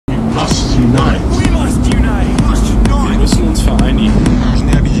must unite. We must unite. We must unite. Wir müssen uns vereinigen.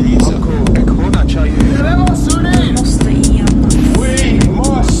 Debemos unirnos. We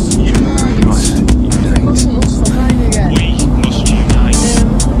must unite. Wir müssen uns vereinigen. We must unite.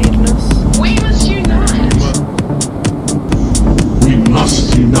 We must unite. We must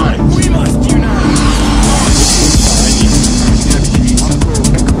unite. We must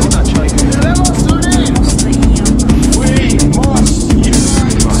unite. Debemos unirnos. We must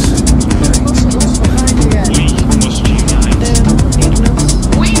unite. Wir müssen uns vereinigen. We must unite.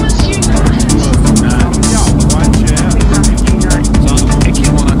 We must unite.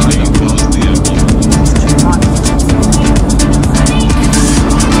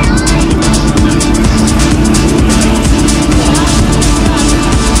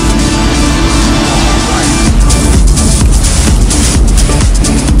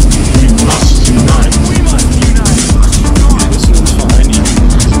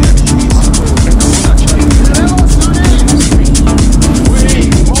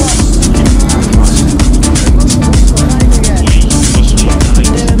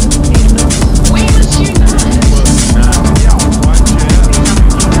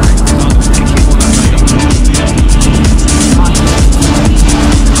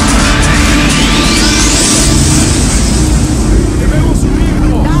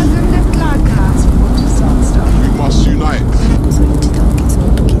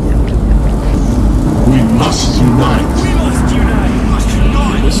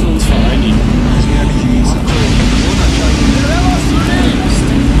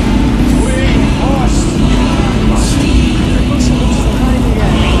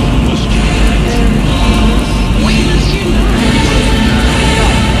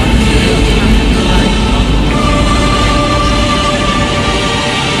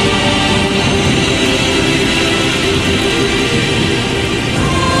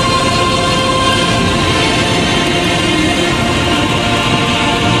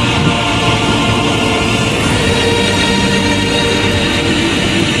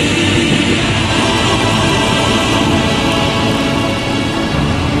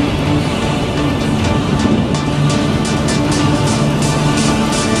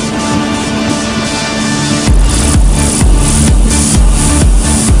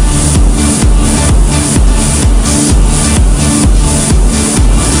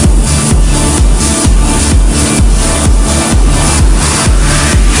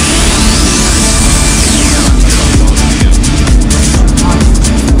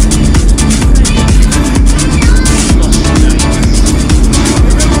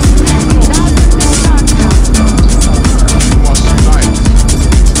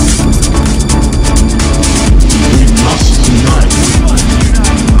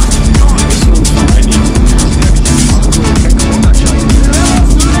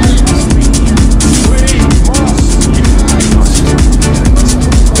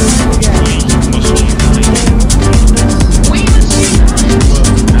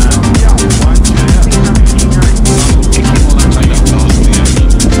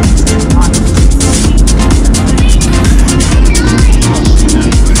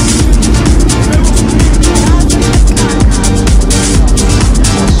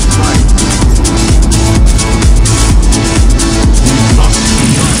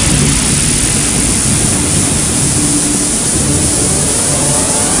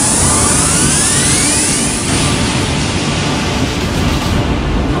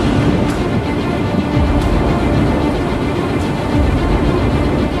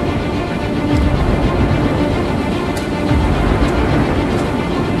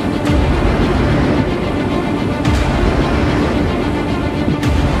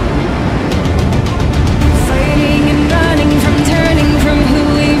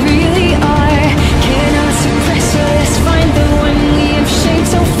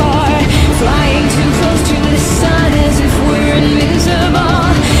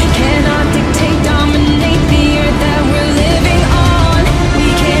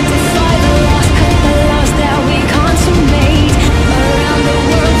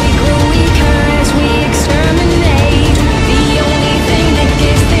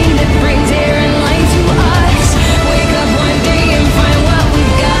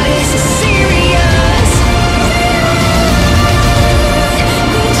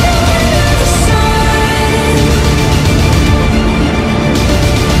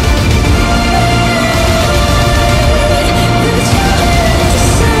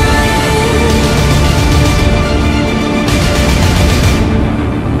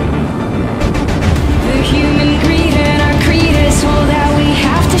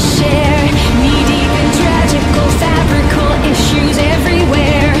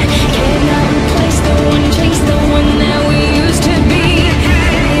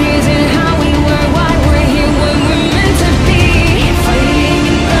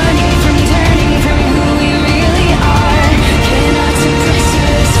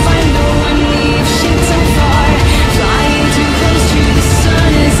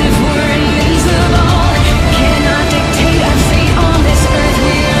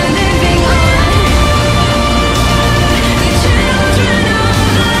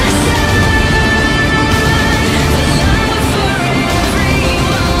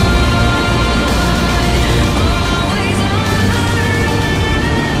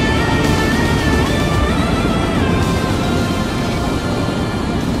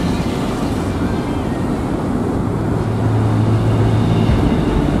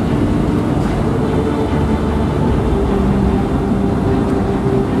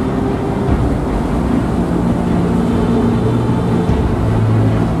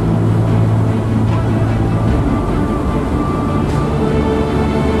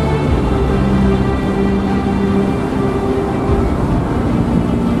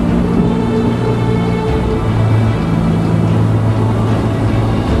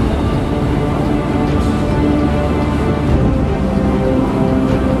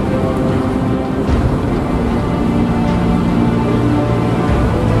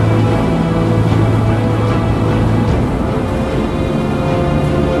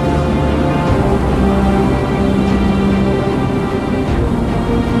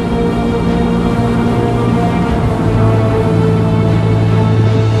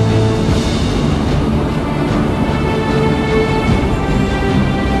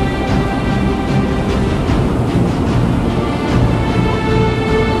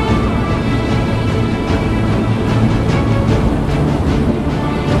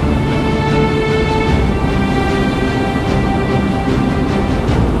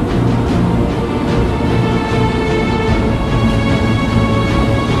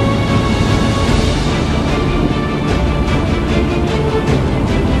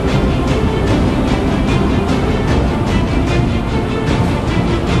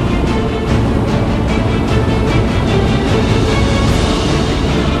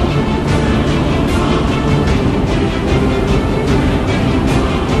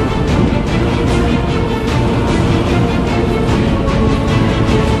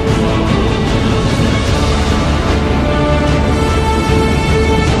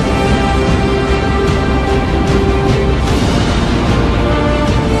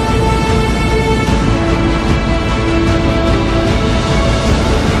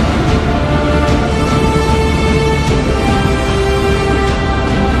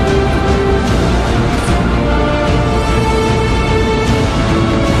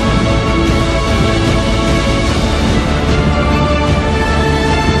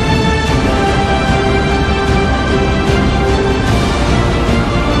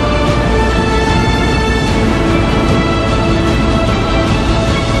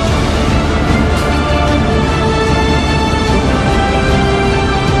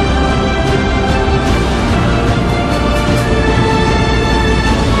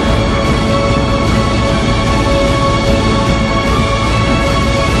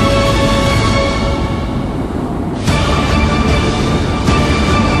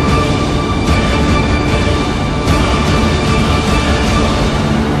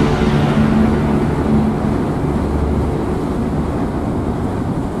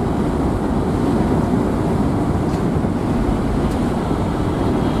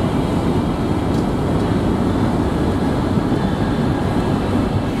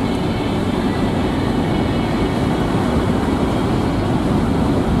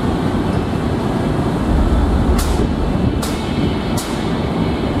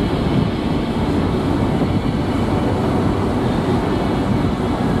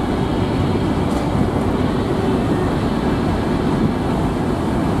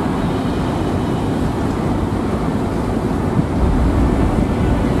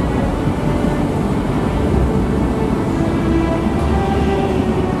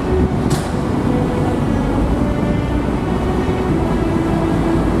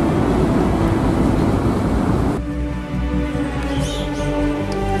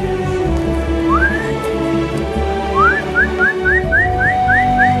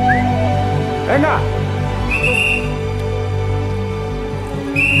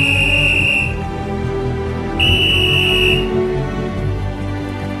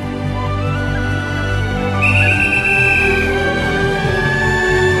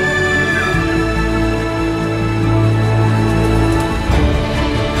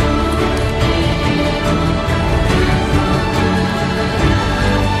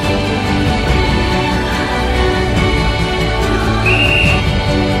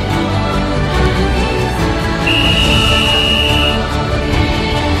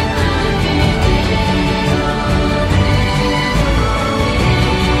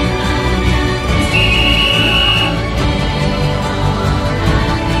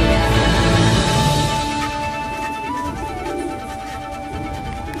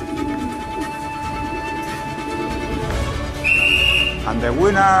 The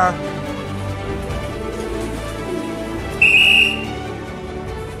winner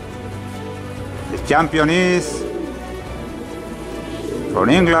the champion is from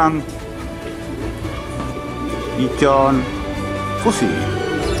England, Pichon Fusi.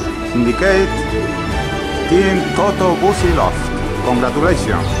 Indicate Team Toto Busi Loft.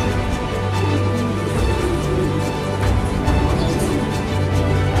 Congratulations.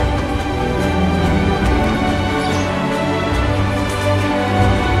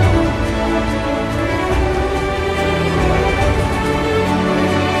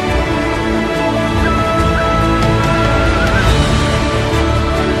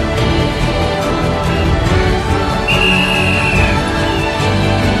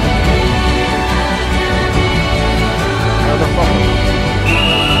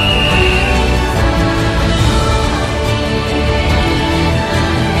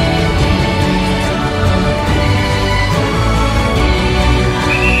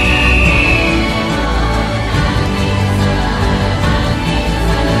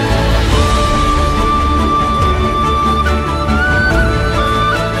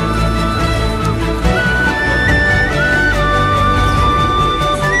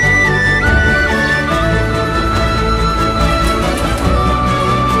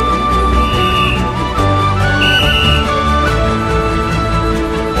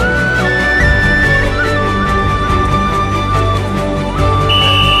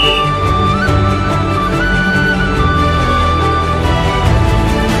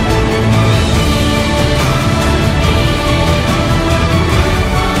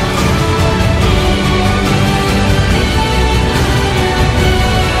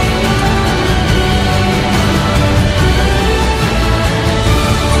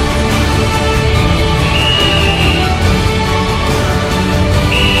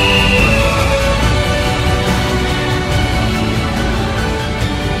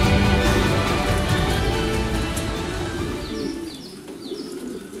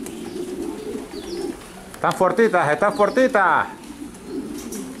 Están fuertitas, están fuertitas.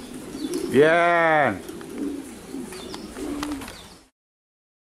 Bien.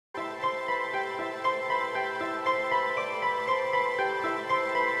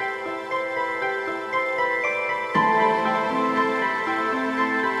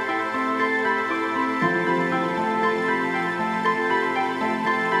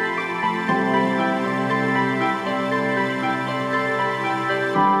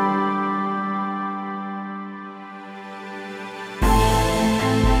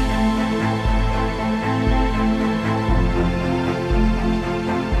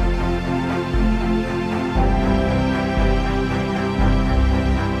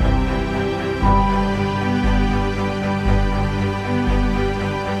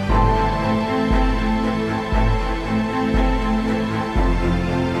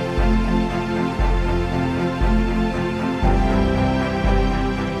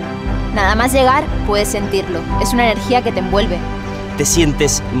 Nada más llegar, puedes sentirlo. Es una energía que te envuelve. Te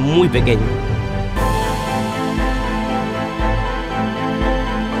sientes muy pequeño.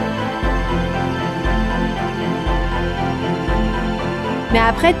 Mais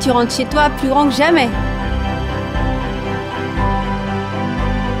après, tu rentres chez toi plus grand que jamais.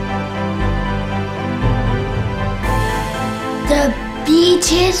 The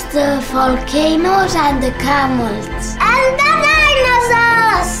beaches, the volcanoes, and the camels. And the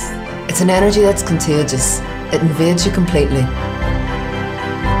dinosaurs! It's an energy that's contagious. It invades you completely.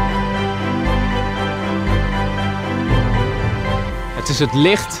 Het is het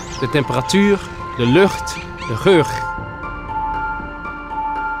licht, de temperatuur, de lucht, de geur.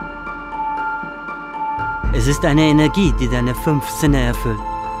 Es ist eine Energie, die deine 5 Sinne erfüllt.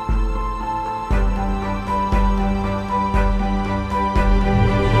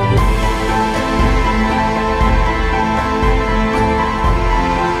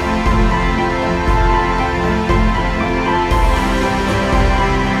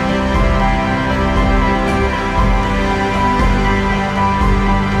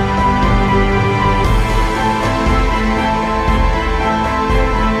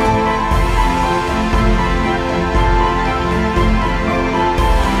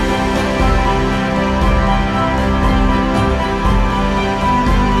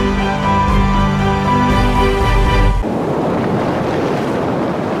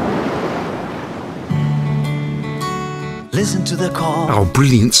 Our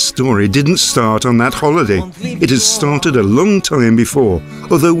brilliant story didn't start on that holiday. It had started a long time before,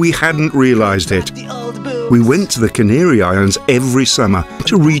 although we hadn't realized it. We went to the Canary Islands every summer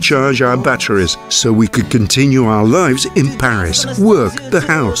to recharge our batteries so we could continue our lives in Paris, work, the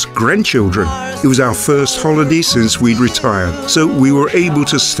house, grandchildren. It was our first holiday since we'd retired, so we were able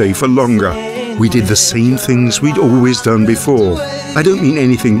to stay for longer. We did the same things we'd always done before. I don't mean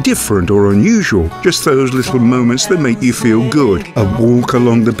anything different or unusual, just those little moments that make you feel good. A walk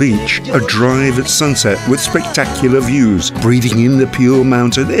along the beach, a drive at sunset with spectacular views, breathing in the pure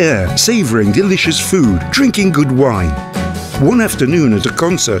mountain air, savouring delicious food, drinking good wine. One afternoon at a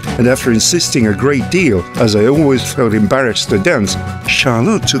concert, and after insisting a great deal, as I always felt embarrassed to dance,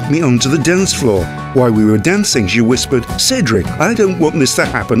 Charlotte took me onto the dance floor. While we were dancing, she whispered, "Cedric, I don't want this to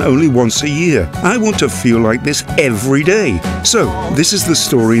happen only once a year. I want to feel like this every day." So, this is the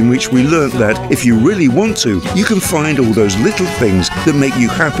story in which we learnt that if you really want to, you can find all those little things that make you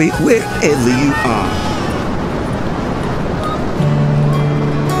happy wherever you are.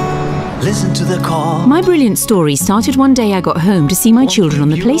 Listen to the call. My brilliant story started one day I got home to see my children on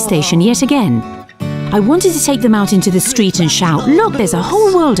the PlayStation yet again. I wanted to take them out into the street and shout, "Look, there's a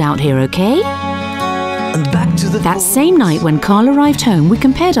whole world out here, okay?" That same night when Carl arrived home, we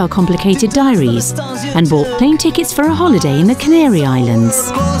compared our complicated diaries and bought plane tickets for a holiday in the Canary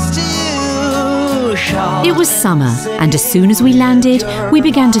Islands. It was summer, and as soon as we landed, we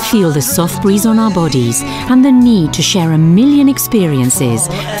began to feel the soft breeze on our bodies and the need to share a million experiences,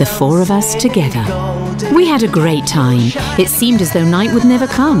 the four of us together. We had a great time. It seemed as though night would never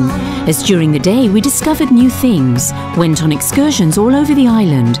come, as during the day we discovered new things, went on excursions all over the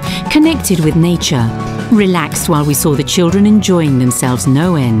island, connected with nature, relaxed while we saw the children enjoying themselves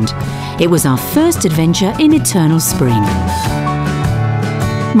no end. It was our first adventure in eternal spring.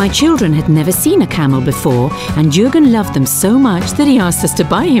 My children had never seen a camel before, and Jürgen loved them so much that he asked us to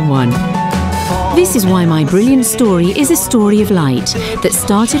buy him one. This is why my brilliant story is a story of light that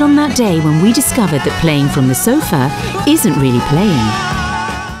started on that day when we discovered that playing from the sofa isn't really playing.